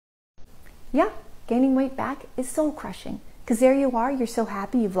Yeah, gaining weight back is soul crushing, because there you are, you're so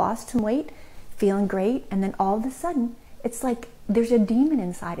happy you've lost some weight, feeling great, and then all of a sudden it's like there's a demon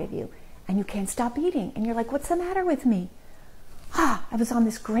inside of you and you can't stop eating, and you're like, what's the matter with me? I was on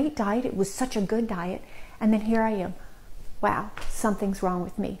this great diet, it was such a good diet, and then here I am. Wow, something's wrong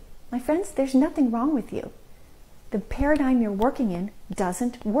with me. My friends, there's nothing wrong with you. The paradigm you're working in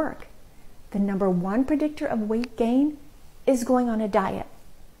doesn't work. The number one predictor of weight gain is going on a diet.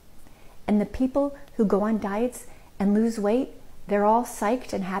 And the people who go on diets and lose weight, they're all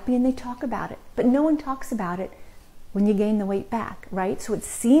psyched and happy and they talk about it. But no one talks about it when you gain the weight back, right? So it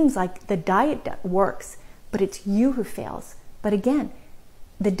seems like the diet works, but it's you who fails. But again,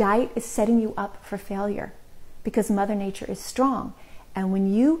 the diet is setting you up for failure because Mother Nature is strong. And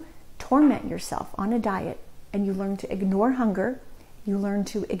when you torment yourself on a diet and you learn to ignore hunger, you learn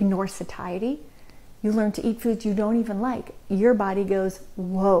to ignore satiety, you learn to eat foods you don't even like, your body goes,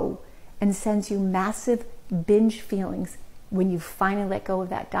 whoa, and sends you massive binge feelings when you finally let go of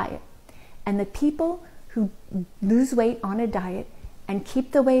that diet. And the people who lose weight on a diet and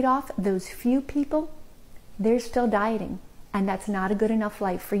keep the weight off, those few people, they're still dieting. And that's not a good enough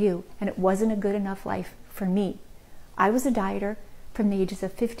life for you. And it wasn't a good enough life for me. I was a dieter from the ages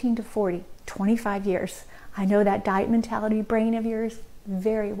of 15 to 40, 25 years. I know that diet mentality brain of yours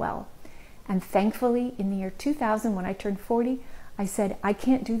very well. And thankfully, in the year 2000, when I turned 40, I said, I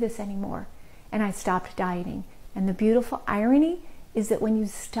can't do this anymore. And I stopped dieting. And the beautiful irony is that when you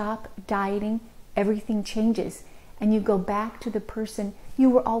stop dieting, everything changes. And you go back to the person you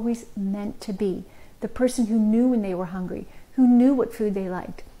were always meant to be. The person who knew when they were hungry, who knew what food they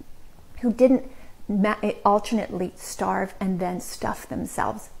liked, who didn't alternately starve and then stuff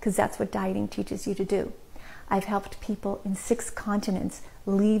themselves, because that's what dieting teaches you to do. I've helped people in 6 continents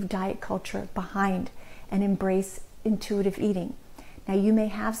leave diet culture behind and embrace intuitive eating. Now, you may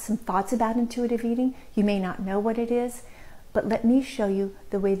have some thoughts about intuitive eating. You may not know what it is, but let me show you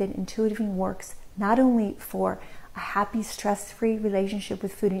the way that intuitive eating works, not only for a happy, stress-free relationship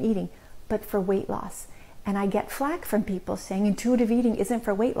with food and eating, but for weight loss. And I get flack from people saying intuitive eating isn't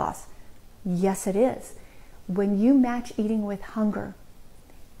for weight loss. Yes, it is. When you match eating with hunger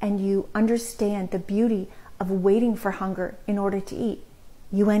and you understand the beauty of waiting for hunger in order to eat,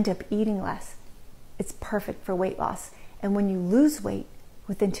 you end up eating less. It's perfect for weight loss. And when you lose weight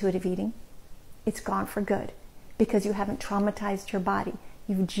with intuitive eating, it's gone for good because you haven't traumatized your body.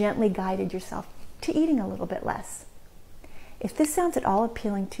 You've gently guided yourself to eating a little bit less. If this sounds at all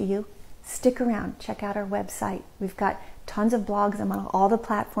appealing to you, stick around, check out our website. We've got tons of blogs. I'm on all the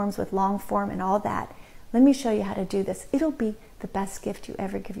platforms with long form and all that. Let me show you how to do this. It'll be the best gift you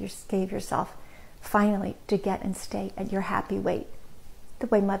ever gave yourself, finally, to get and stay at your happy weight, the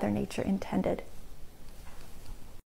way Mother Nature intended.